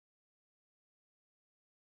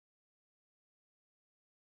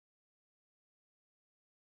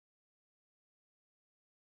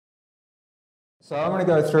So I'm going to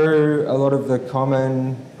go through a lot of the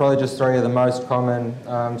common, probably just three of the most common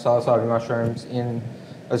psilocybe mushrooms in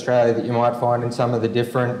Australia that you might find in some of the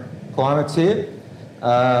different climates here,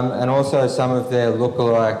 and also some of their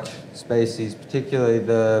lookalike species, particularly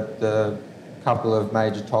the couple of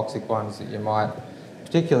major toxic ones that you might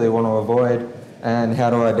particularly want to avoid, and how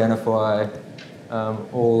to identify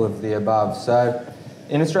all of the above. So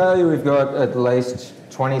in Australia we've got at least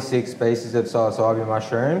 26 species of psilocybe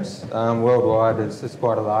mushrooms. Worldwide it's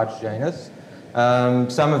quite a large genus.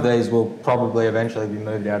 Some of these will probably eventually be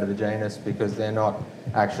moved out of the genus because they're not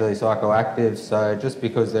actually psychoactive, so just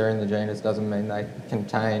because they're in the genus doesn't mean they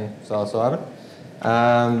contain psilocybin.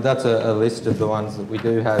 That's a list of the ones that we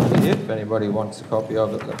do have here. If anybody wants a copy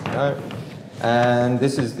of it, let me know. And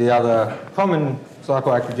this is the other common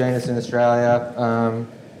psychoactive genus in Australia,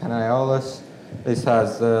 Panaeolus. This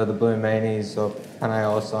has the blue meanies of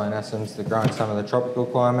Panaeolus cyanescens that grow in some of the tropical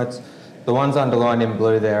climates. The ones underlined in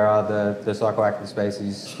blue there are the psychoactive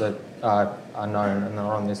species that are known and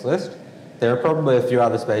are on this list. There are probably a few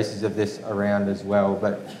other species of this around as well,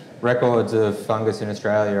 but records of fungus in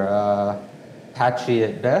Australia are patchy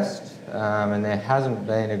at best, and there hasn't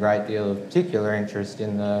been a great deal of particular interest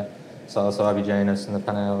in the Psilocybe genus and the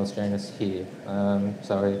Panaeolus genus here.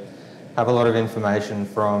 So we have a lot of information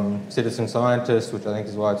from citizen scientists, which I think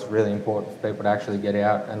is why it's really important for people to actually get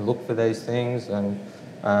out and look for these things and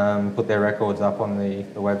put their records up on the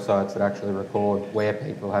websites that actually record where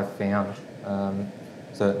people have found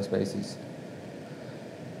certain species.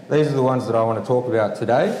 These are the ones that I want to talk about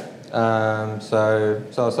today. So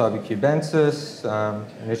Psilocybe cubensis,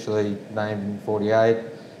 initially named in 48.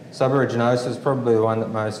 Subaeruginosa is probably the one that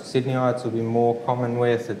most Sydneyites will be more common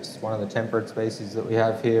with. It's one of the temperate species that we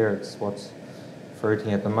have here. It's what's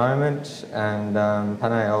fruiting at the moment. And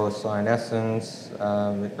Panaeolus cyanescens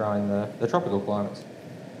that grow in the tropical climates.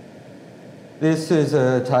 This is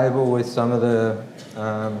a table with some of the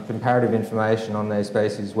comparative information on these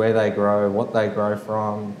species, where they grow, what they grow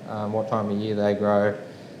from, what time of year they grow,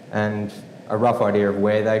 and a rough idea of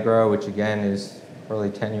where they grow, which again is really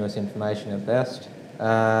tenuous information at best.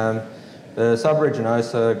 The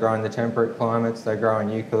Subaeruginosa grow in the temperate climates. They grow in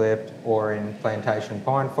eucalypt or in plantation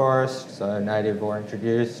pine forest, so native or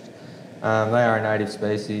introduced. They are a native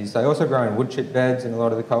species. They also grow in wood chip beds in a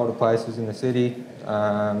lot of the colder places in the city,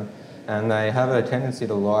 and they have a tendency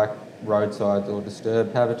to like roadsides or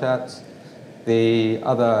disturbed habitats. The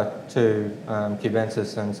other two,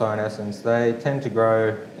 cubensis and cyanescens, they tend to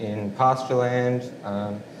grow in pasture land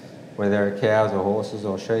where there are cows or horses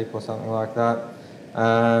or sheep or something like that.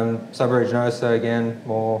 Subaeruginosa, again,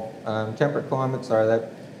 more temperate climates, so they're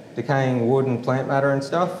decaying wood and plant matter and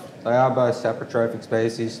stuff. They are both saprotrophic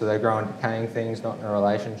species, so they grow on decaying things, not in a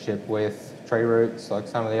relationship with tree roots like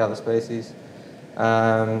some of the other species.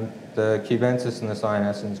 The cubensis and the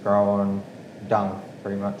cyanescens grow on dung,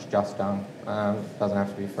 pretty much just dung. Doesn't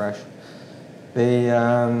have to be fresh.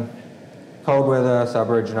 The cold weather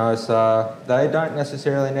Subaeruginosa, they don't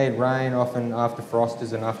necessarily need rain. Often after frost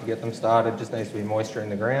is enough to get them started. Just needs to be moisture in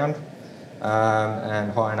the ground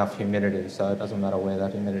and high enough humidity, so it doesn't matter where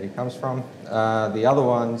that humidity comes from. The other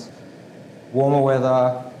ones, warmer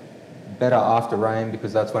weather, better after rain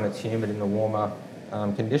because that's when it's humid in the warmer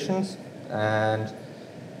conditions. And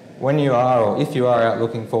when you are, or if you are out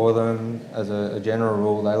looking for them, as a general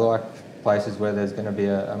rule, they like places where there's going to be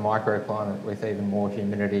a microclimate with even more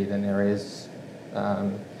humidity than there is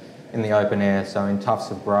in the open air, so in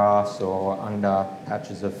tufts of grass or under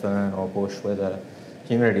patches of fern or bush where the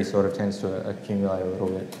humidity sort of tends to accumulate a little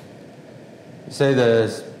bit. You see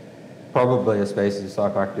there's probably a species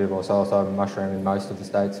of psychoactive or psilocybin mushroom in most of the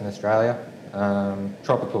states in Australia.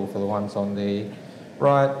 Tropical for the ones on the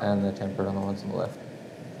right and the temperate on the ones on the left.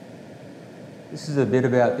 This is a bit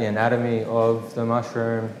about the anatomy of the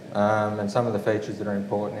mushroom and some of the features that are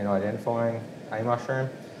important in identifying a mushroom.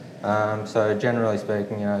 So generally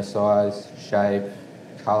speaking, size, shape,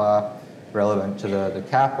 colour, relevant to the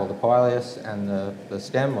cap or the pileus and the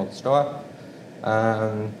stem or the stipe.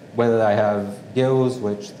 Whether they have gills,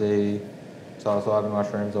 which the psilocybin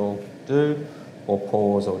mushrooms all do, or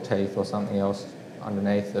pores or teeth or something else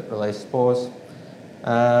underneath that release spores.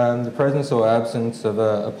 The presence or absence of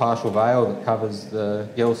a partial veil that covers the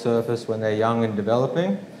gill surface when they're young and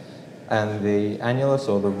developing, and the annulus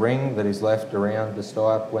or the ring that is left around the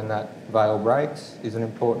stipe when that veil breaks is an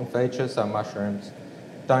important feature. Some mushrooms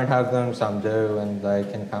don't have them, some do, and they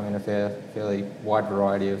can come in a fairly wide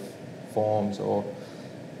variety of forms, or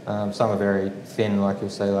some are very thin like you'll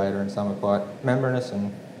see later, and some are quite membranous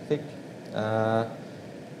and thick.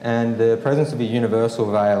 And the presence of a universal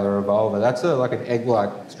veil or a vulva, that's like an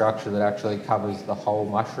egg-like structure that actually covers the whole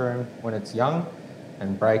mushroom when it's young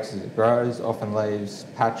and breaks as it grows, often leaves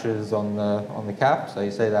patches on the cap. So you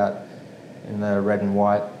see that in the red and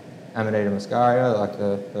white Amanita muscaria, like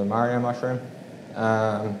the Mario mushroom.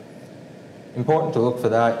 Important to look for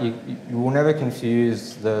that. You will never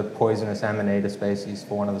confuse the poisonous Amanita species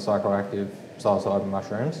for one of the psychoactive psilocybe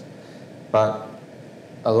mushrooms, but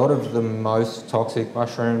a lot of the most toxic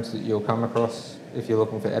mushrooms that you'll come across if you're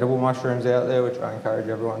looking for edible mushrooms out there, which I encourage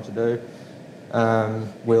everyone to do,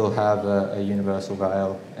 will have a universal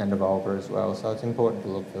veil and a vulva as well. So it's important to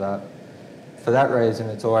look for that. For that reason,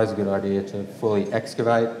 it's always a good idea to fully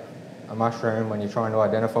excavate a mushroom when you're trying to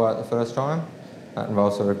identify it the first time. That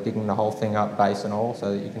involves sort of digging the whole thing up, base and all,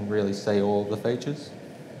 so that you can really see all of the features.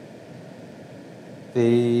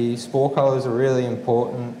 The spore colour is a really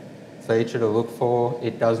important feature to look for.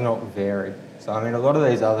 It does not vary. So I mean, a lot of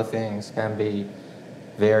these other things can be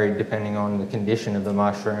varied depending on the condition of the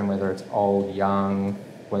mushroom, whether it's old, young,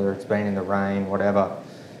 whether it's been in the rain, whatever.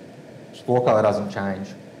 Spore colour doesn't change.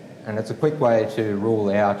 And it's a quick way to rule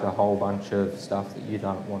out a whole bunch of stuff that you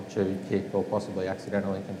don't want to kick or possibly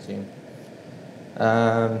accidentally consume.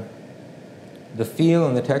 The feel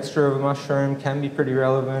and the texture of a mushroom can be pretty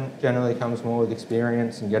relevant. Generally comes more with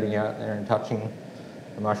experience and getting out there and touching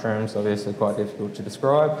the mushrooms. Obviously quite difficult to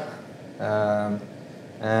describe.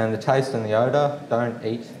 And the taste and the odour. Don't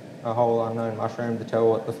eat a whole unknown mushroom to tell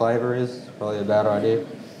what the flavour is. Probably a bad idea.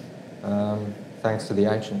 Thanks to the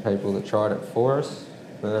ancient people that tried it for us.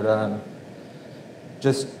 But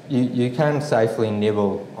just, you can safely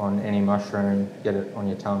nibble on any mushroom, get it on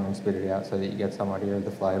your tongue and spit it out so that you get some idea of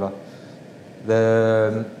the flavour.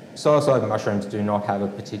 The psilocybe mushrooms do not have a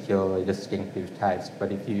particularly distinctive taste,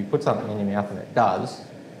 but if you put something in your mouth and it does,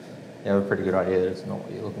 you have a pretty good idea that it's not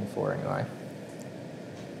what you're looking for anyway.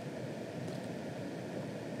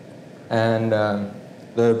 And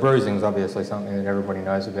the bruising is obviously something that everybody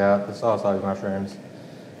knows about. The psilocybe mushrooms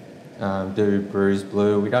do bruise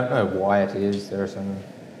blue. We don't know why it is. There are some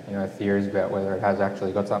theories about whether it has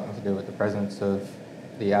actually got something to do with the presence of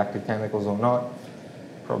the active chemicals or not.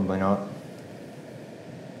 Probably not.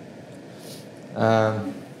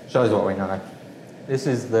 Shows what we know. This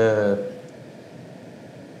is the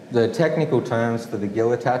technical terms for the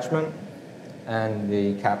gill attachment and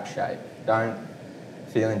the cap shape. Don't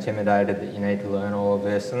feel intimidated that you need to learn all of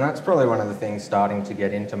this. And that's probably one of the things starting to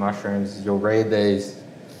get into mushrooms is you'll read these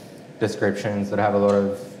descriptions that have a lot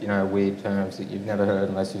of weird terms that you've never heard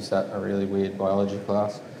unless you've sat in a really weird biology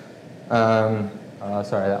class.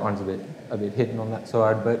 Sorry, that one's a bit hidden on that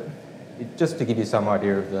side, but just to give you some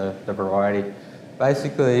idea of the variety.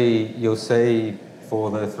 Basically, you'll see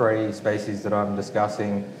for the three species that I'm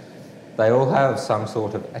discussing, they all have some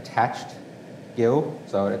sort of attached gill,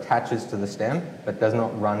 so it attaches to the stem, but does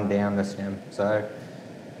not run down the stem. So,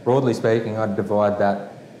 broadly speaking, I'd divide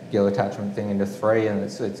that gill attachment thing into three, and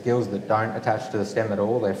it's gills that don't attach to the stem at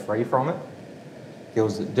all, they're free from it.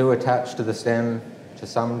 Gills that do attach to the stem to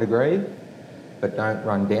some degree, but don't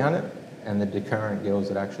run down it, and the decurrent gills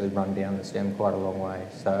that actually run down the stem quite a long way.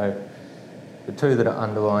 So the two that are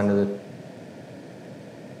underlined are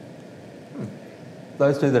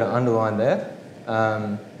those two that are underlined there,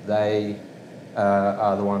 they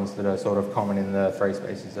are the ones that are sort of common in the three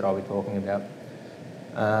species that I'll be talking about.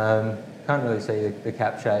 Can't really see the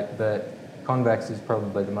cap shape, but convex is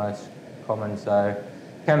probably the most common, so it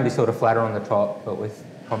can be sort of flatter on the top, but with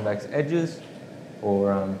convex edges,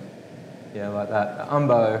 or like that. The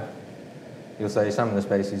umbo, you'll see some of the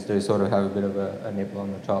species do sort of have a bit of a nipple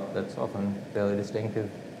on the top that's often fairly distinctive.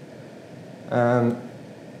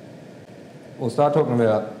 We'll start talking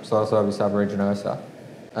about Psilocybe subaeruginosa.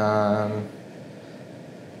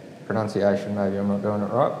 Pronunciation, maybe I'm not doing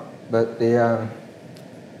it right, but the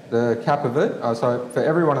cap of it, so for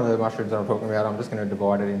every one of the mushrooms that I'm talking about, I'm just going to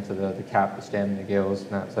divide it into the cap, the stem, the gills,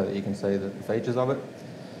 and that, so that you can see the features of it.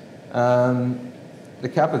 The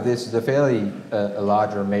cap of this is a fairly a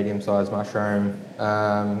larger or medium-sized mushroom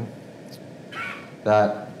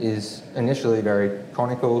that is initially very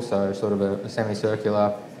conical, so sort of a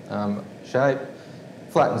semicircular shape,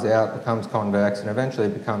 flattens out, becomes convex, and eventually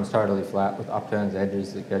becomes totally flat with upturned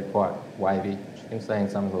edges that get quite wavy. You can see in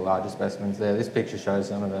some of the larger specimens there. This picture shows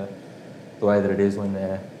some of the way that it is when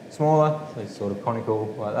they're smaller, so it's sort of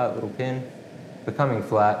conical like that, little pin, becoming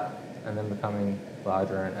flat, and then becoming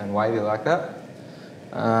larger and wavy like that.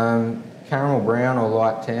 Caramel brown or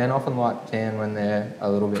light tan, often light tan when they're a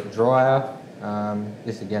little bit drier.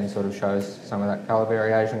 This again sort of shows some of that colour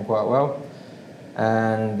variation quite well.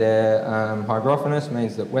 And they're hygrophonous,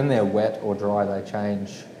 means that when they're wet or dry they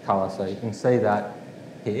change colour. So you can see that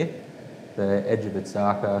here. The edge of it's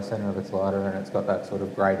darker, centre of it's lighter, and it's got that sort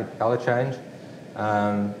of graded colour change.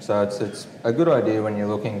 So it's a good idea when you're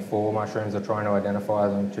looking for mushrooms or trying to identify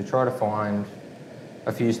them to try to find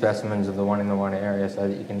a few specimens of the one in the one area so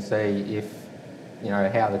that you can see if,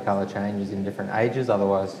 how the colour changes in different ages,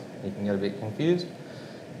 otherwise you can get a bit confused.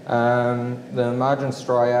 The margin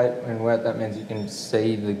striate, when wet, that means you can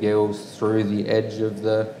see the gills through the edge of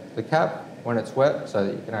the cap when it's wet, so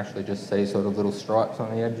that you can actually just see sort of little stripes on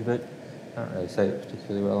the edge of it. Can't really see it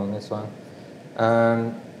particularly well on this one.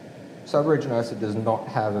 Subaruginosa does not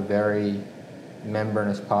have a very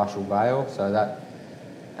membranous partial veil, so that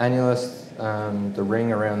annulus, the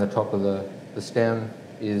ring around the top of the stem,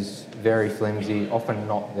 is very flimsy, often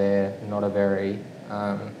not there, not a very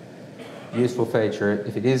useful feature.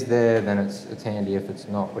 If it is there, then it's handy. If it's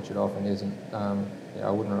not, which it often isn't, I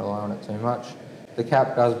wouldn't rely on it too much. The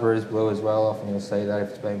cap does bruise blue as well. Often you'll see that if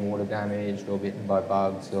it's been water damaged or bitten by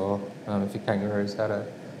bugs, or if your kangaroo's had a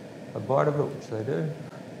bite of it, which they do.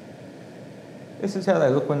 This is how they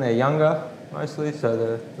look when they're younger, mostly,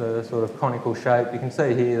 so the sort of conical shape. You can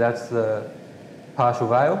see here that's the partial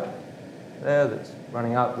veil there that's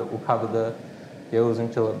running up that will cover the gills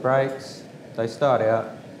until it breaks. They start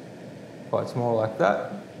out quite small like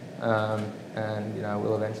that, and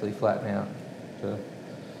will eventually flatten out to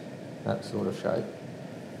that sort of shape.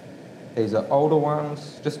 These are older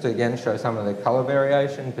ones, just to again show some of the colour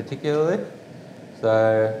variation particularly.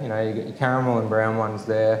 So, you get your caramel and brown ones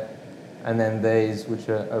there, and then these, which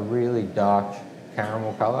are a really dark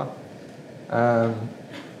caramel colour.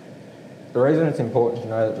 The reason it's important to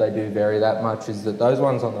know that they do vary that much is that those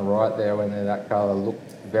ones on the right there, when they're that colour, look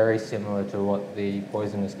very similar to what the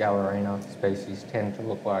poisonous Gallerina species tend to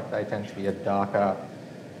look like. They tend to be a darker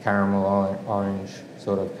caramel orange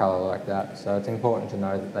sort of colour like that. So it's important to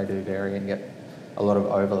know that they do vary and get a lot of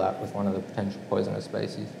overlap with one of the potential poisonous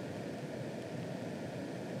species.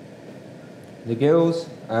 The gills,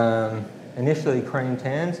 initially cream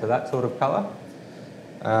tan, so that sort of colour,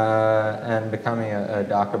 and becoming a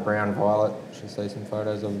darker brown violet, which you'll see some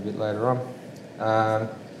photos of a bit later on.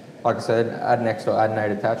 Like I said, adnex or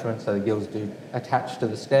adnate attachment, so the gills do attach to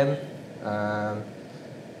the stem.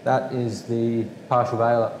 That is the partial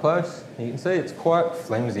veil up close. You can see it's quite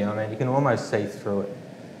flimsy. I mean, you can almost see through it.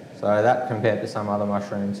 So that, compared to some other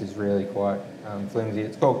mushrooms, is really quite flimsy.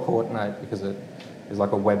 It's called cortinate because it is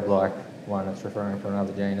like a web-like one. It's referring to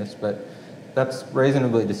another genus, but that's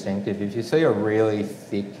reasonably distinctive. If you see a really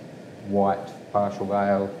thick white partial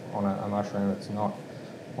veil on a mushroom, it's not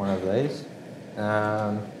one of these.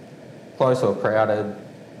 Close or crowded,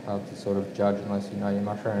 hard to sort of judge unless you know your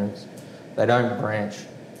mushrooms. They don't branch,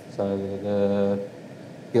 so the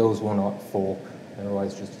gills will not fork. They're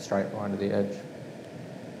always just a straight line to the edge.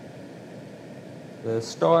 The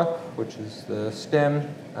stipe, which is the stem,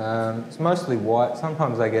 it's mostly white.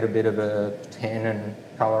 Sometimes they get a bit of a tannin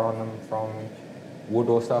colour on them from wood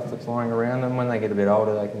or stuff that's lying around them. When they get a bit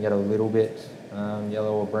older, they can get a little bit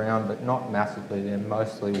yellow or brown, but not massively. They're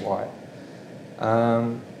mostly white.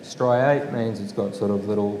 Striate means it's got sort of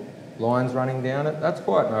little lines running down it. That's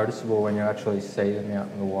quite noticeable when you actually see them out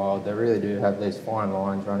in the wild. They really do have these fine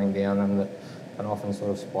lines running down them that can often sort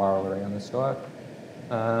of spiral around the stipe.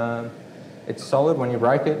 It's solid when you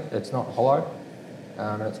break it. It's not hollow,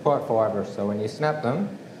 and it's quite fibrous. So when you snap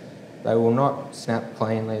them, they will not snap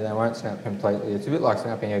cleanly. They won't snap completely. It's a bit like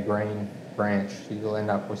snapping a green branch. You'll end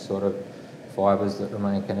up with sort of fibres that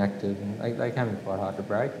remain connected, and they can be quite hard to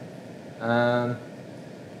break.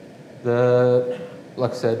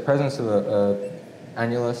 Like I said, presence of a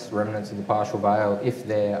annulus, remnants of the partial veil, if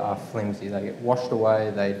they are flimsy, they get washed away,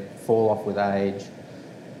 they fall off with age.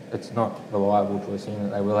 It's not reliable to assume that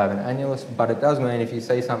they will have an annulus, but it does mean if you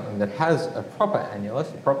see something that has a proper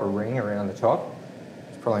annulus, a proper ring around the top,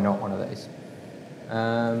 it's probably not one of these.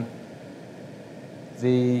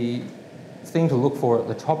 The thing to look for at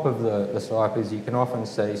the top of the stipe is you can often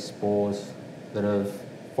see spores that have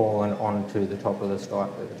fallen onto the top of the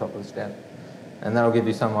stipe, at the top of the stem. And that'll give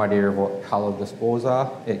you some idea of what colour the spores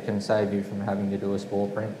are. It can save you from having to do a spore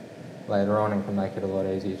print later on and can make it a lot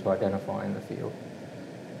easier to identify in the field.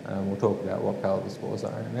 We'll talk about what colour the spores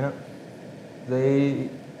are in a minute. The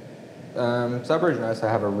subaruginosa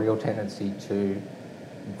have a real tendency to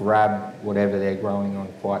grab whatever they're growing on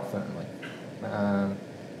quite firmly.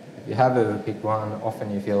 If you have ever picked one,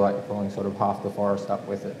 often you feel like you're pulling sort of half the forest up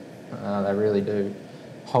with it. They really do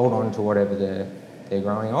hold on to whatever they're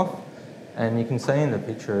growing off. And you can see in the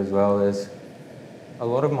picture as well, there's a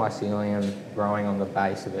lot of mycelium growing on the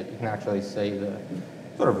base of it. You can actually see the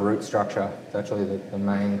sort of root structure. It's actually the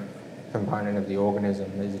main component of the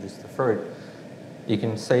organism. These are just the fruit. you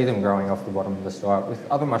can see them growing off the bottom of the stipe. With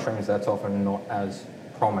other mushrooms, that's often not as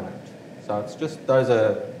prominent. So it's just, those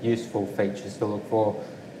are useful features to look for.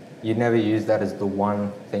 You'd never use that as the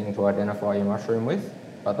one thing to identify your mushroom with,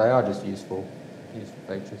 but they are just useful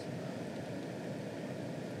features.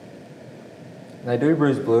 They do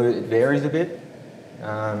bruise blue. It varies a bit.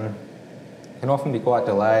 Can often be quite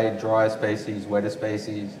delayed. Drier species, wetter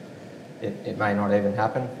species, it may not even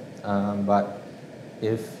happen. But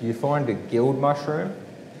if you find a gilled mushroom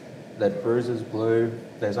that bruises blue,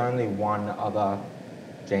 there's only one other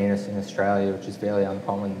genus in Australia, which is fairly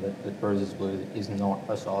uncommon, that bruises blue, that is not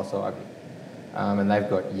a psilocybe. And they've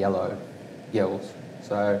got yellow gills.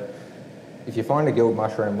 So if you find a gilled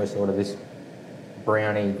mushroom with sort of this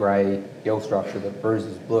browny grey gill structure that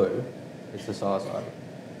bruises blue, it's a psilocybe.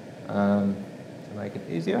 To make it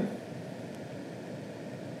easier,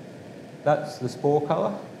 that's the spore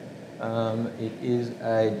colour. It is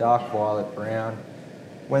a dark violet brown.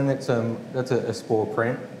 When that's a spore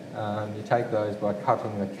print, you take those by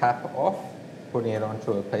cutting the cap off, putting it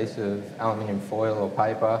onto a piece of aluminium foil or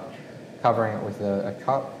paper, covering it with a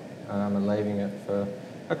cup, and leaving it for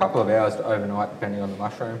a couple of hours to overnight, depending on the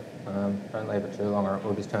mushroom. Don't leave it too long or it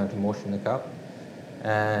will just turn to mush in the cup.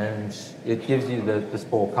 And it gives you the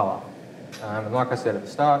spore colour. And like I said at the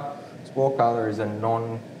start, spore colour is a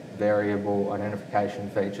non-variable identification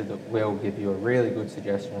feature that will give you a really good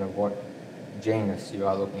suggestion of what genus you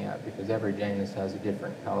are looking at, because every genus has a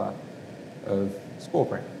different colour of spore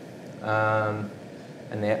print.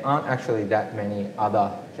 And there aren't actually that many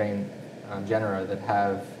other genera that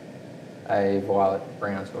have a violet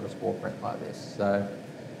brown sort of spore print like this. So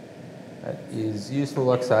that is useful.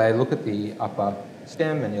 Like I say, look at the upper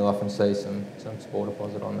stem and you'll often see some spore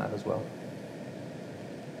deposit on that as well.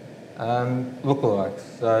 Lookalikes.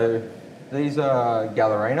 So these are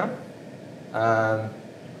Gallerina.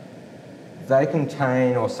 They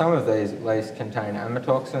contain, or some of these at least, contain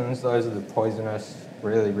amatoxins. Those are the poisonous,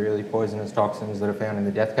 really, really poisonous toxins that are found in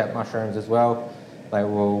the death cap mushrooms as well. They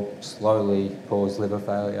will slowly cause liver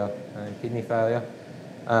failure and kidney failure.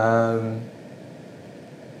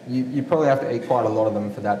 You probably have to eat quite a lot of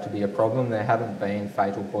them for that to be a problem. There haven't been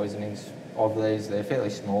fatal poisonings of these. They're fairly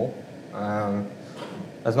small.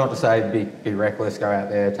 That's not to say be reckless, go out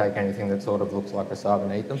there, take anything that sort of looks like a sub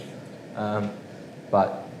and eat them.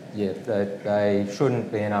 But yeah, they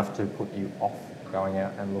shouldn't be enough to put you off going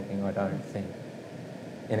out and looking, I don't think,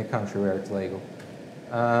 in a country where it's legal.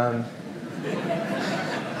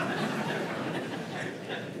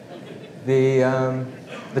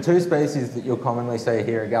 The two species that you'll commonly see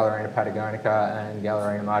here are Gallerina patagonica and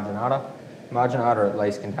Gallerina marginata. Marginata at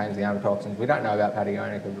least contains the amatoxins. We don't know about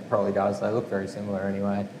patagonica, but it probably does. They look very similar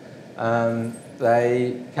anyway.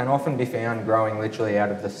 They can often be found growing literally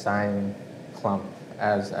out of the same clump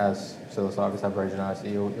as Psilocybe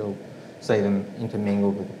aboriginosa. You'll see them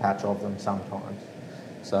intermingled with a patch of them sometimes.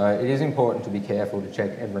 So it is important to be careful to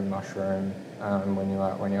check every mushroom when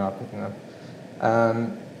you are picking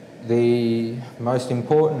them. The most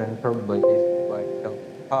important and probably easiest way to tell them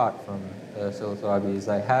apart from the Psilocybe is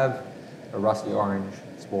they have a rusty orange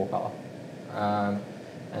spore colour.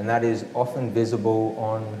 And that is often visible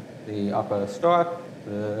on the upper stipe.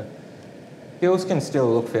 The gills can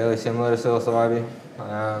still look fairly similar to Psilocybe,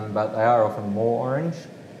 but they are often more orange.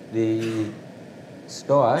 The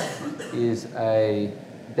stipe is a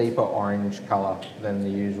deeper orange colour than the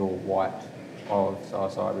usual white of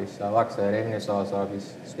Psilocybe. So like I said, even if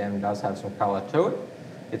Psilocybe's stem does have some colour to it,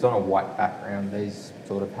 it's on a white background. These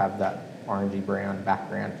sort of have that orangey brown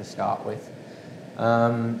background to start with.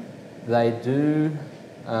 They do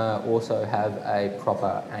also have a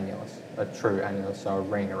proper annulus, a true annulus, so a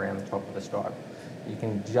ring around the top of the stipe. You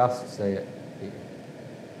can just see it here.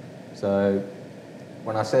 So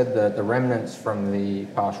when I said that the remnants from the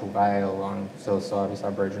partial veil on Psilocybe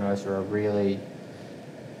aboriginosa are really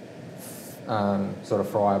sort of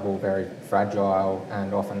friable, very fragile,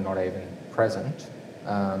 and often not even present,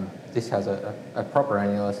 this has a proper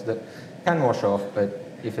annulus that can wash off, but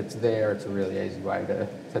if it's there, it's a really easy way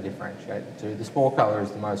to differentiate the two. The spore colour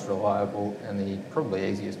is the most reliable and the probably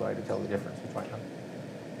easiest way to tell the difference between them.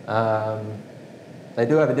 They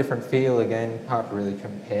do have a different feel, again, hard to really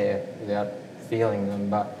compare without feeling them,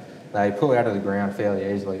 but they pull out of the ground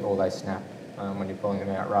fairly easily, or they snap when you're pulling them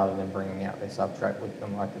out rather than bringing out their substrate with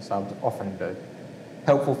them like the subs often do.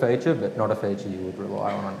 Helpful feature, but not a feature you would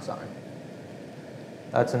rely on its own.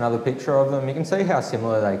 That's another picture of them. You can see how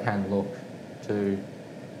similar they can look to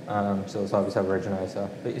Psilocybe aboriginosa,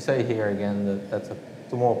 but you see here again that that's a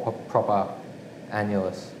more proper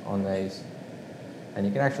annulus on these, and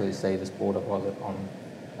you can actually see the spore deposit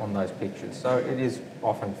on those pictures, so it is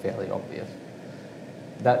often fairly obvious.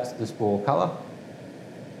 that's the spore colour,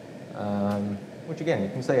 which again, you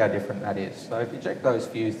can see how different that is. So if you check those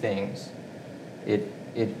few things, it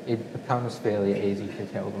becomes fairly easy to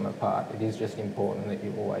tell them apart. It is just important that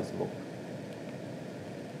you always look.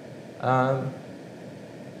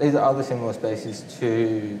 These are other similar species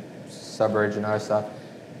to Subaeruginosa.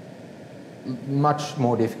 Much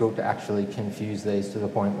more difficult to actually confuse these to the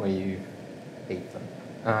point where you eat them.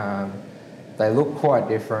 They look quite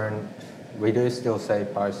different. We do still see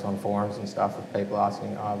posts on forums and stuff of people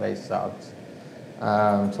asking, are these subs?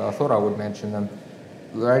 So I thought I would mention them.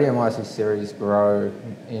 The Radiomyces series grow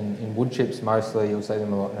in wood chips mostly. You'll see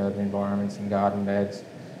them a lot in urban environments, in garden beds.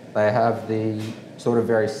 They have the sort of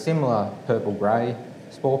very similar purple-grey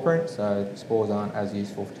spore print, so spores aren't as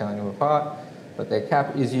useful for telling them apart, but their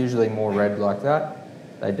cap is usually more red like that.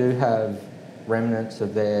 They do have remnants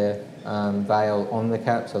of their veil on the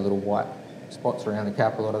cap, so little white spots around the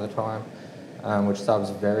cap a lot of the time, which subs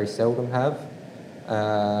very seldom have.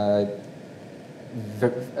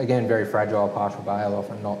 Again, very fragile partial veil,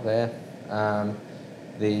 often not there.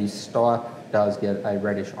 The stipe does get a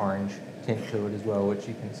reddish-orange tint to it as well, which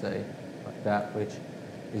you can see like that, which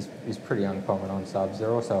is pretty uncommon on subs.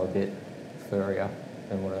 They're also a bit furrier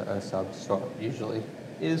than what a sub stipe usually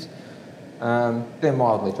is. They're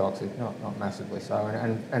mildly toxic, not massively so,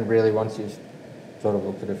 and really once you've sort of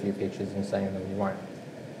looked at a few pictures and seen them, you won't.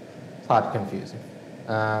 It's hard to confuse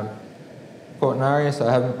them. Cortinarius,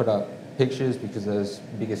 I haven't put up pictures because it's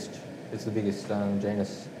the biggest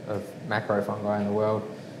genus of macrofungi in the world.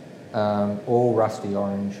 All rusty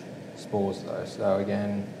orange spores though, so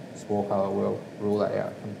again, spore colour will rule that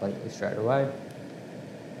out completely straight away.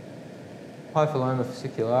 Hyphiloma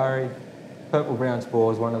fasciculare, purple-brown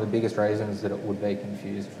spores, one of the biggest reasons that it would be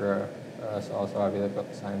confused for a Psilocybe. They've got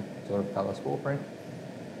the same sort of colour spore print.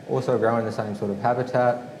 Also grow in the same sort of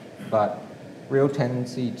habitat, but real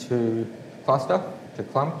tendency to cluster, to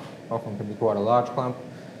clump, often can be quite a large clump.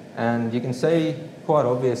 And you can see quite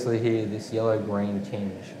obviously here this yellow-green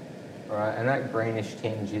tinge, right? And that greenish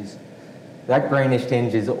tinge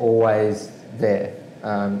is always there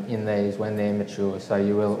in these when they're mature. So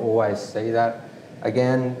you will always see that.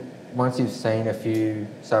 Again, once you've seen a few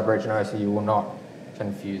Subaeruginosa, you will not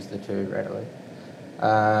confuse the two readily.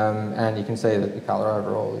 And you can see that the colour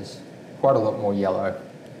overall is quite a lot more yellow.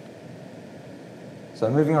 So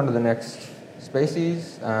moving on to the next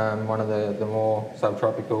species, one of the more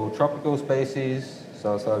subtropical tropical species,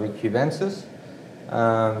 Psilocybe cubensis.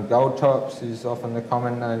 Gold tops is often the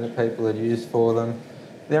common name that people had used for them.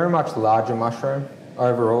 They're a much larger mushroom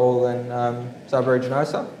overall than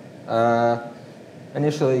Subaeruginosa.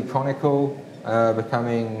 Initially conical,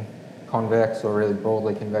 becoming convex or really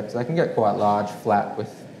broadly convex. They can get quite large, flat with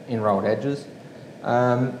inrolled edges.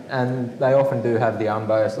 And they often do have the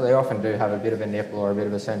umbo, so they often do have a bit of a nipple or a bit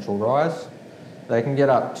of a central rise. They can get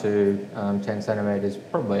up to 10 centimetres,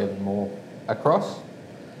 probably even more across.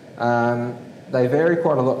 They vary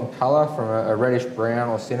quite a lot in colour, from a reddish brown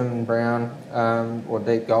or cinnamon brown or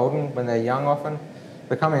deep golden when they're young often,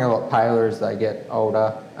 becoming a lot paler as they get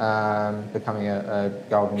older, becoming a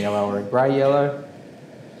golden yellow or a grey yellow.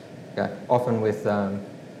 Okay. Often with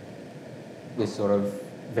this sort of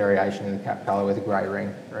variation in the cap colour with a grey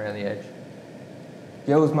ring around the edge.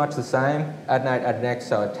 Gill's much the same, adenate, adenex,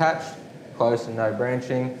 so attached, close and no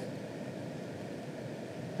branching.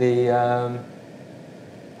 The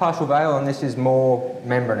partial veil on this is more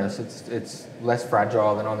membranous. It's less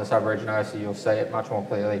fragile than on the Subaeruginosa. You'll see it much more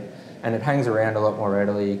clearly, and it hangs around a lot more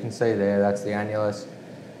readily. You can see there, that's the annulus.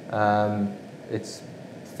 It's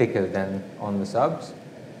thicker than on the subs.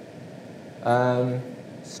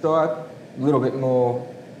 Stipe, a little bit more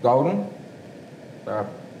golden. There are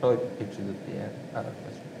probably pictures at the end.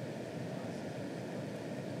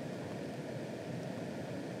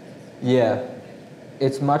 Yeah,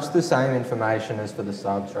 it's much the same information as for the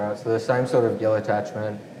subs, right? So the same sort of gill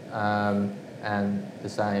attachment and the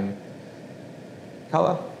same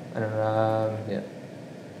colour. And yeah.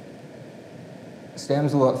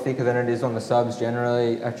 Stem's a lot thicker than it is on the subs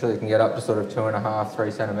generally. Actually, it can get up to sort of 2.5,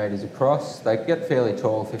 3 centimetres across. They can get fairly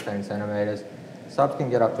tall, 15 centimetres. Subs can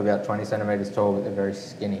get up to about 20 centimetres tall, but they're very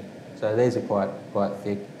skinny. So these are quite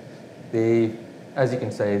thick. As you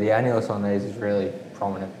can see, the annulus on these is really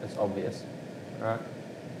prominent. It's obvious, right?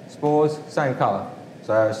 Spores, same colour.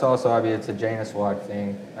 So Psilocybe, it's a genus-wide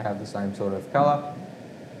thing. They have the same sort of colour.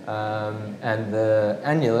 And the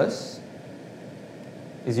annulus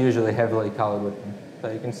is usually heavily coloured with them.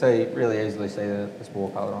 So you can really easily see the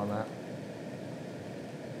spore colour on that.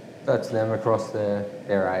 That's them across their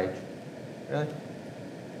age. Really?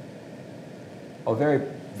 I'll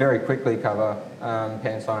very quickly cover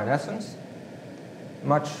pancyanescence.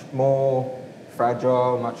 much more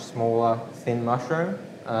fragile, much smaller, thin mushroom,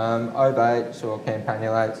 ovate or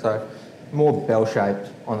campanulate, so more bell-shaped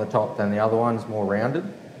on the top than the other ones, more rounded.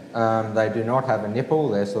 They do not have a nipple,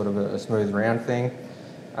 they're sort of a smooth round thing,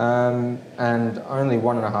 and only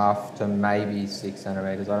 1.5 to maybe 6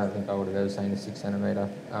 centimetres. I don't think I would have ever seen a 6 centimetre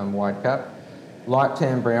wide cap. Light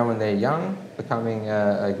tan brown when they're young, becoming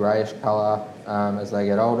a greyish colour as they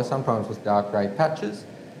get older, sometimes with dark grey patches,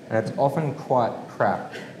 and it's often quite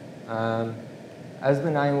cracked. As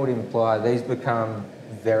the name would imply, these become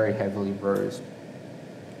very heavily bruised.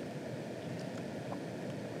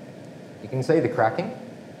 You can see the cracking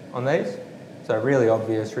on these, so really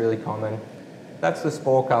obvious, really common. That's the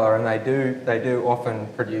spore colour, and they do often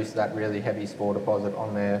produce that really heavy spore deposit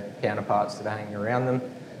on their counterparts that are hanging around them.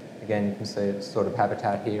 Again, you can see it's sort of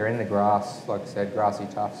habitat here in the grass. Like I said, grassy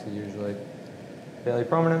tufts are usually fairly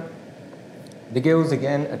prominent. The gills,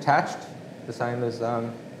 again, attached, the same as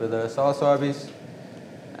with the Psilocybes,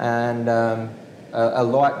 and a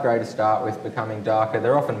light grey to start with, becoming darker.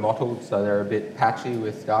 They're often mottled, so they're a bit patchy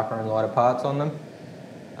with darker and lighter parts on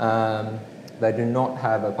them. They do not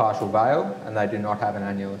have a partial veil, and they do not have an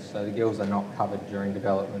annulus, so the gills are not covered during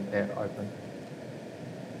development, they're open.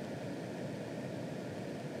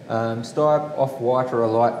 Stipe, off-white or a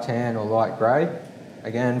light tan or light grey.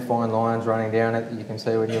 Again, fine lines running down it that you can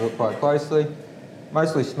see when you look quite closely.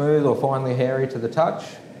 Mostly smooth or finely hairy to the touch.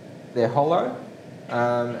 They're hollow,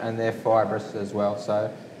 and they're fibrous as well.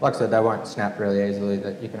 So, like I said, they won't snap really easily,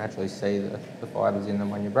 that you can actually see the fibres in them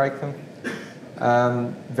when you break them.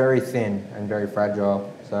 Very thin and very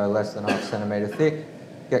fragile, so less than 0.5 centimetre thick.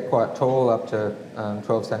 Get quite tall, up to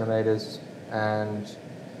 12 centimetres, and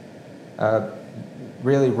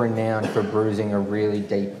really renowned for bruising a really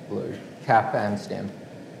deep blue, cap and stem.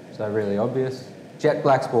 So really obvious. Jet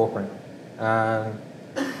black spore print.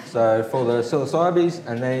 So for the Psilocybes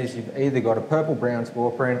and these, you've either got a purple-brown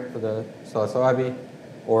spore print for the Psilocybe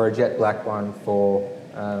or a jet black one for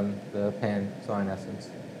the pan-cyanescens.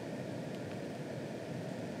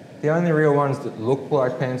 The only real ones that look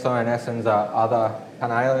like pan-cyanescens are other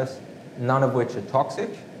Panales, none of which are toxic.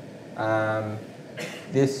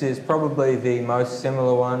 This is probably the most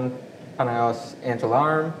similar one, Panales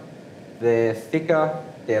antillarum. They're thicker,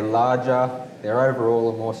 they're larger, they're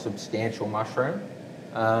overall a more substantial mushroom.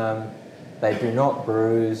 They do not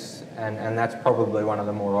bruise, and that's probably one of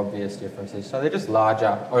the more obvious differences. So they're just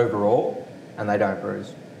larger overall, and they don't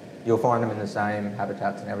bruise. You'll find them in the same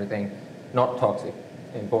habitats and everything. Not toxic,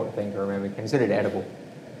 important thing to remember. Considered edible,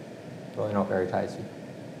 probably not very tasty.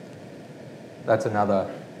 That's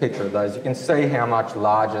another picture of those. You can see how much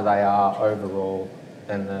larger they are overall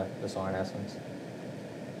than the cyanescens.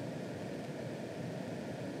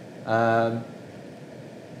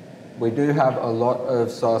 We do have a lot of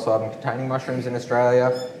psilocybin-containing mushrooms in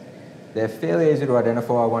Australia. They're fairly easy to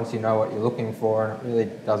identify once you know what you're looking for, and it really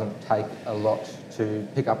doesn't take a lot to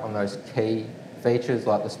pick up on those key features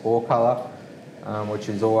like the spore colour, which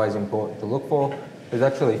is always important to look for. There's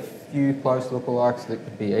actually few close lookalikes that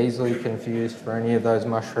could be easily confused for any of those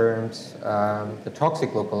mushrooms. The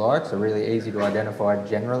toxic lookalikes are really easy to identify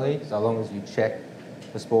generally, so long as you check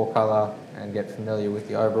the spore colour and get familiar with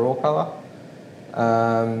the overall colour.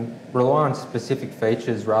 Rely on specific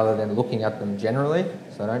features rather than looking at them generally,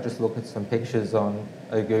 so don't just look at some pictures on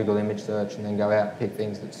a Google image search and then go out and pick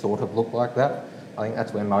things that sort of look like that. I think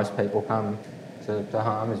that's where most people come to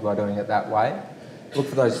harm, is by doing it that way. Look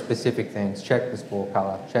for those specific things. Check the spore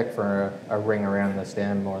colour. Check for a ring around the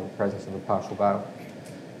stem or the presence of a partial veil.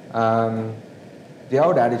 The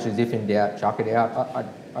old adage is, if in doubt, chuck it out.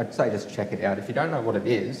 I'd say just check it out. If you don't know what it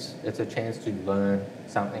is, it's a chance to learn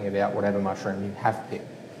something about whatever mushroom you have picked.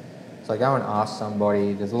 So go and ask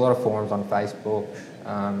somebody. There's a lot of forums on Facebook.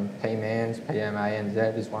 PMANZ,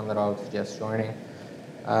 PMANZ is one that I would suggest joining,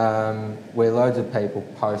 where loads of people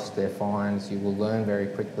post their finds. You will learn very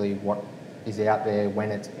quickly what is out there,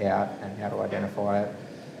 when it's out, and how to identify it.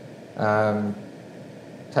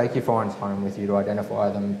 Take your finds home with you to identify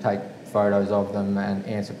them, take photos of them, and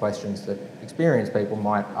answer questions that experienced people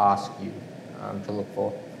might ask you to look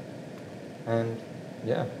for. And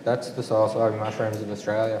yeah, that's the psilocybin mushrooms of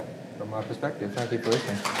Australia from my perspective. Thank you for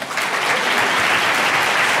listening.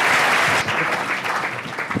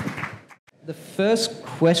 The first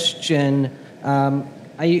question,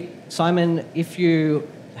 Symon, if you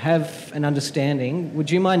have an understanding, would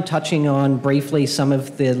you mind touching on briefly some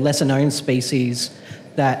of the lesser known species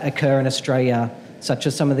that occur in Australia, such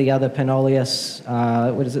as some of the other Panoleus,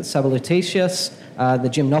 Subalutetius, the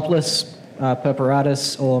Gymnopolis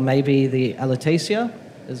purpuratus, or maybe the Alotesia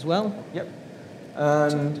as well? Yep.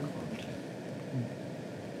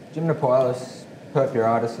 Gymnopolis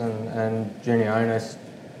purpuratus and junionis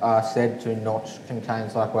are said to not contain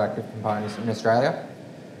psychoactive components in Australia.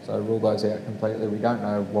 So rule those out completely. We don't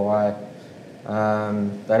know why.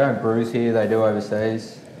 They don't bruise here, they do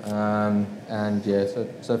overseas. And yeah,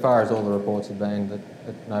 so far as all the reports have been, that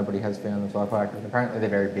nobody has found them psychoactive. Apparently they're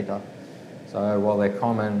very bitter. So while they're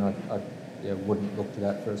common, I wouldn't look to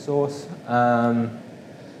that for a source.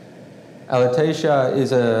 Alopecia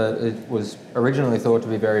it was originally thought to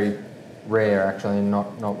be very rare, actually, and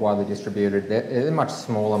not widely distributed. They're much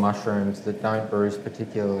smaller mushrooms that don't bruise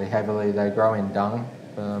particularly heavily. They grow in dung,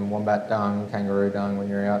 wombat dung, kangaroo dung when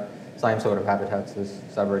you're out. Same sort of habitats as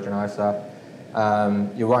subaruginosa.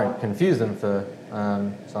 You won't confuse them for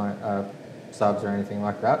subs or anything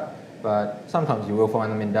like that, but sometimes you will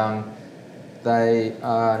find them in dung. They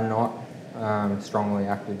are not strongly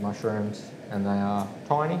active mushrooms, and they are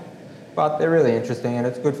tiny, but they're really interesting, and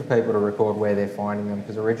it's good for people to record where they're finding them,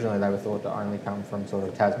 because originally they were thought to only come from sort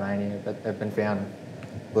of Tasmania, but they've been found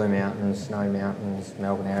Blue Mountains, Snowy Mountains,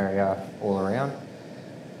 Melbourne area, all around.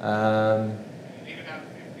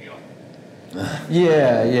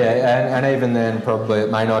 Yeah, and even then probably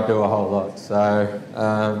it may not do a whole lot. So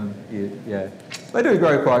yeah, they do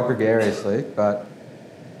grow quite gregariously, but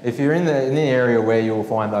if you're in the area where you'll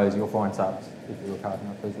find those, you'll find subs if you look hard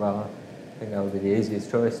enough as well. I think that would be the easiest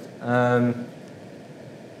choice.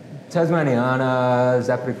 Tasmaniana,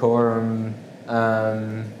 Zapaticorum,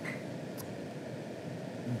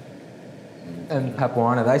 and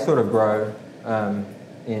Papuana, they sort of grow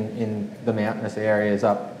in the mountainous areas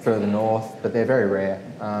up further north, but they're very rare.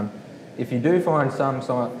 If you do find some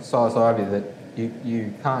psilocybe that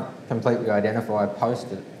you can't completely identify, post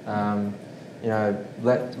it. You know,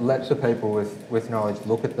 let the people with knowledge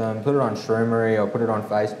look at them, put it on Shroomery or put it on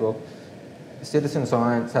Facebook. Citizen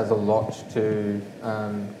science has a lot to,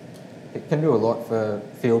 it can do a lot for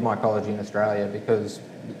field mycology in Australia, because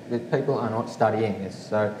people are not studying this.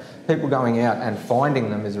 So people going out and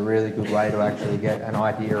finding them is a really good way to actually get an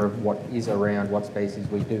idea of what is around, what species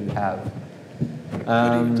we do have. Could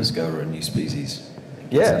even discover a new species.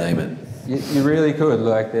 Yeah, name it. You really could.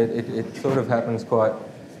 Like it sort of happens quite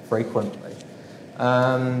frequently.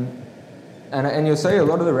 And you'll see a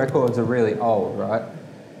lot of the records are really old, right?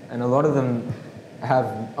 And a lot of them have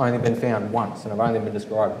only been found once and have only been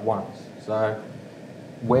described once. So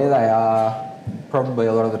where they are, probably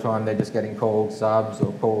a lot of the time they're just getting called subs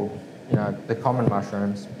or called, you know, the common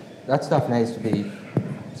mushrooms. That stuff needs to be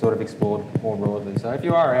sort of explored more broadly. So if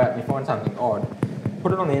you are out and you find something odd,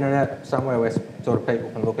 put it on the internet somewhere where sort of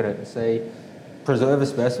people can look at it and see. Preserve a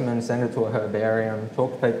specimen, send it to a herbarium,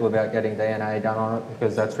 talk to people about getting DNA done on it,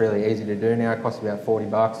 because that's really easy to do now. It costs about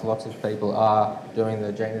 $40. Lots of people are doing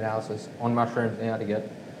the gene analysis on mushrooms now to get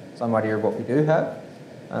some idea of what we do have,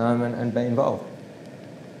 and be involved.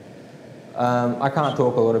 I can't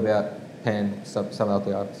talk a lot about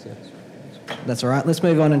subalteitis. That's all right. Let's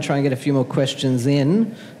move on and try and get a few more questions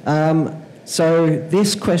in. So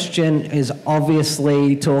this question is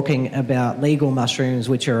obviously talking about legal mushrooms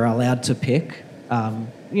which are allowed to pick,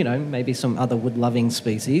 you know, maybe some other wood-loving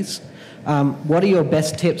species. What are your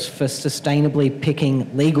best tips for sustainably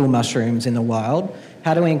picking legal mushrooms in the wild?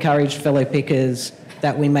 How do we encourage fellow pickers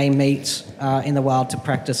that we may meet in the wild to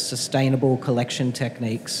practice sustainable collection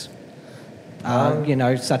techniques? You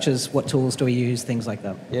know, such as what tools do we use, things like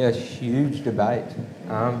that. Yeah, huge debate.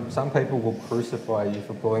 Some people will crucify you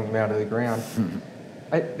for pulling them out of the ground.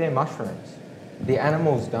 They're mushrooms. The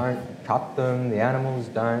animals don't cut them. The animals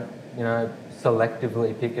don't, you know,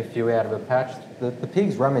 selectively pick a few out of a patch. The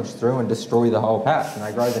pigs rummage through and destroy the whole patch, and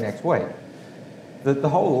they grow the next week. The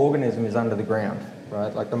whole organism is under the ground,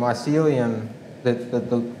 right? Like the mycelium,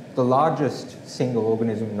 the largest single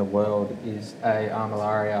organism in the world is a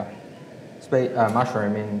Armillaria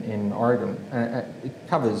mushroom in Oregon. It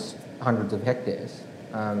covers hundreds of hectares,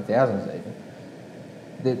 thousands even.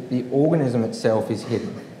 The organism itself is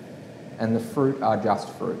hidden, and the fruit are just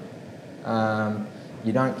fruit.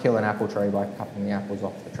 You don't kill an apple tree by cutting the apples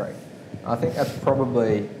off the tree. I think that's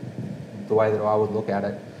probably the way that I would look at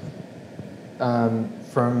it.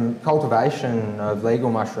 From cultivation of legal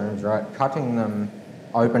mushrooms, right, cutting them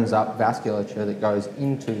opens up vasculature that goes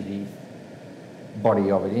into the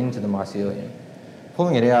body of it, into the mycelium.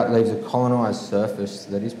 Pulling it out leaves a colonised surface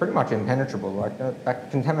that is pretty much impenetrable. Like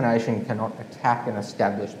that contamination cannot attack an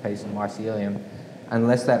established piece of mycelium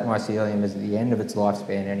unless that mycelium is at the end of its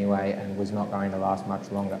lifespan anyway and was not going to last much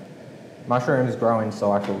longer. Mushrooms grow in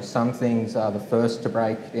cycles. Some things are the first to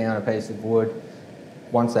break down a piece of wood.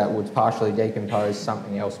 Once that wood's partially decomposed,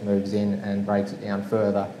 something else moves in and breaks it down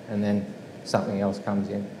further, and then something else comes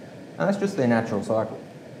in. And that's just their natural cycle.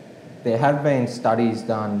 There have been studies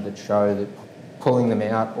done that show that pulling them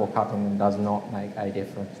out or cutting them does not make a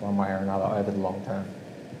difference one way or another over the long term.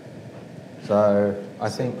 So I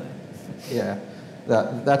think, yeah,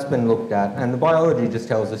 that's been looked at, and the biology just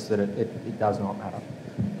tells us that it does not matter.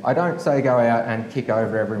 I don't say go out and kick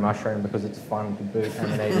over every mushroom because it's fun to boot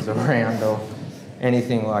amanitas around or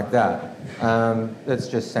anything like that. That's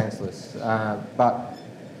just senseless. But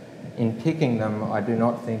in picking them, I do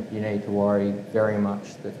not think you need to worry very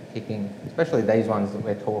much that picking, especially these ones that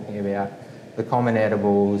we're talking about, the common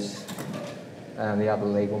edibles and the other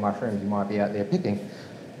legal mushrooms you might be out there picking,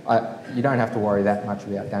 you don't have to worry that much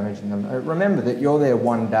about damaging them. Remember that you're there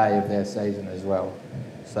one day of their season as well.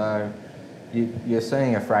 So you're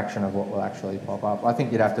seeing a fraction of what will actually pop up. I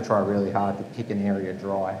think you'd have to try really hard to pick an area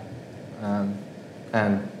dry.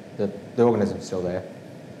 And the organism's still there.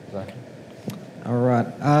 So. All right.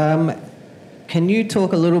 Can you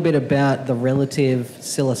talk a little bit about the relative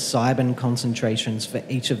psilocybin concentrations for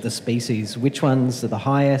each of the species? Which ones are the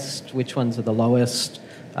highest? Which ones are the lowest?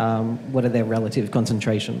 What are their relative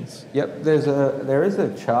concentrations? Yep, there is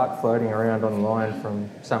a chart floating around online from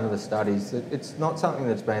some of the studies. It's not something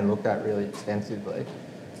that's been looked at really extensively,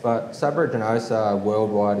 but subaruginosa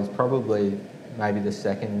worldwide is probably maybe the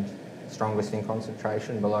second strongest in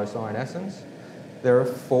concentration below cyanescence. There are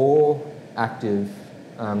 4 active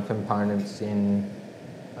components in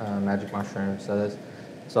magic mushrooms. So there's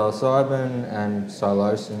psilocybin and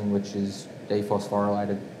psilocin, which is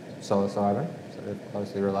dephosphorylated psilocybin, so they're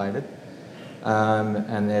closely related.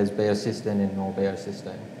 And there's beocystin and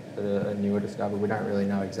norbeocystin that are newer discovered. We don't really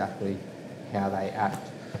know exactly how they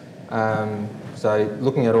act. So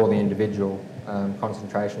looking at all the individual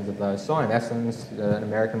concentrations of those, cyanescens, an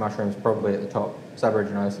American mushroom is probably at the top,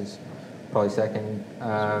 subaruginosis probably second.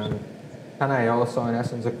 Panaeola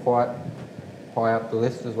cyanescens are quite high up the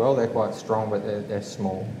list as well. They're quite strong, but they're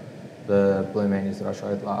small, the blue manias that I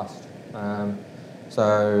showed last.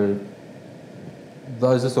 So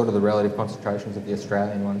those are sort of the relative concentrations of the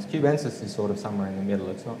Australian ones. Cubensis is sort of somewhere in the middle.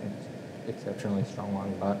 It's not an exceptionally strong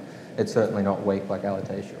one, but it's certainly not weak like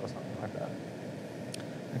alopecia or something like that.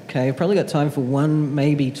 Okay, I've probably got time for one,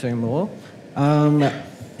 maybe 2 more.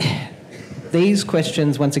 These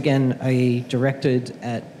questions, once again, are directed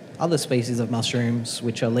at other species of mushrooms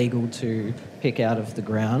which are legal to pick out of the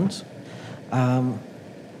ground.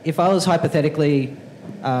 If I was hypothetically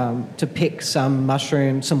to pick some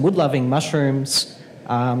mushrooms, some wood-loving mushrooms,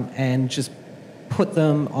 and just put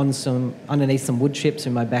them on underneath some wood chips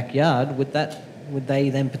in my backyard, would they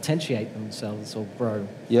then potentiate themselves or grow?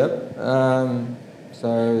 Yep.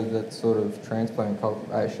 So that's sort of transplant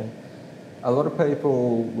cultivation. A lot of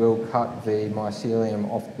people will cut the mycelium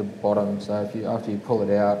off the bottom. So after you pull it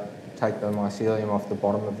out, take the mycelium off the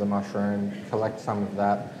bottom of the mushroom, collect some of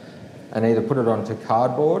that, and either put it onto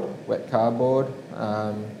cardboard, wet cardboard,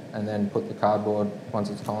 and then put the cardboard, once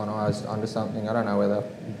it's colonised, under something. I don't know whether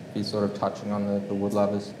you'd be sort of touching on the wood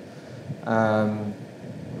lovers,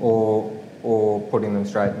 or putting them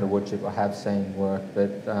straight in the wood chip. I have seen work, but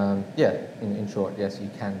yeah, in short, yes, you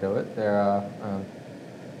can do it. There are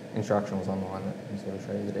instructions online that can sort of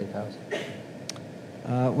show you the details.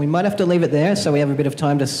 We might have to leave it there, so we have a bit of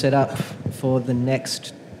time to set up for the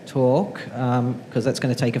next talk, because that's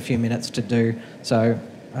going to take a few minutes to do. So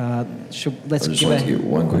let's I just like to get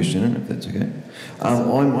one question in, if that's okay.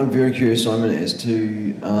 I'm very curious, Simon, as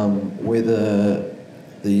to whether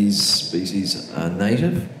these species are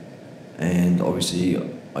native, and obviously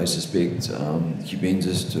I suspect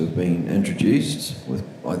cubensis to have been introduced with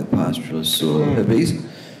either pastoralists or hippies.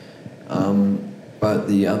 But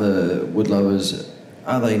the other wood lovers,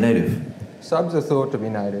 are they native? Subs are thought to be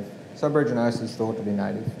native. Subaruginosa is thought to be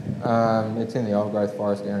native. It's in the old growth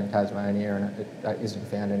forest down in Tasmania, and it isn't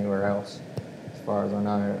found anywhere else, as far as I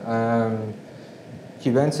know.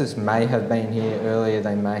 Cubensis may have been here earlier.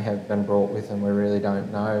 They may have been brought with them. We really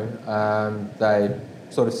don't know. They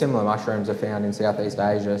sort of similar mushrooms are found in Southeast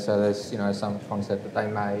Asia, so there's some concept that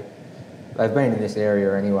they've been in this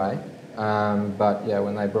area anyway. But yeah,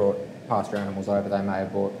 when they brought pasture animals over, they may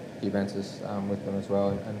have brought cubensis with them as well.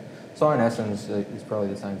 And cyanescens is probably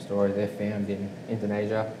the same story. They're found in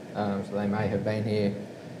Indonesia, so they may have been here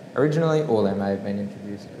originally, or they may have been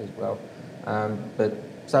introduced as well. But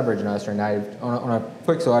subaruginosa are native. On a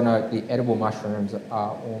quick side note, the edible mushrooms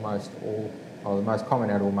are almost all, or the most common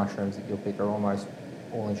edible mushrooms that you'll pick are almost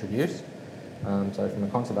all introduced. So from a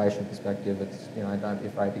conservation perspective, it's, don't be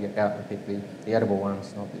afraid to get out and pick the edible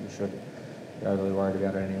ones. Not that you should be overly worried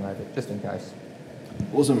about it anyway, but just in case.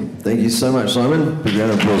 Awesome. Thank you so much, Simon. Big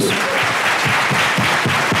round of applause.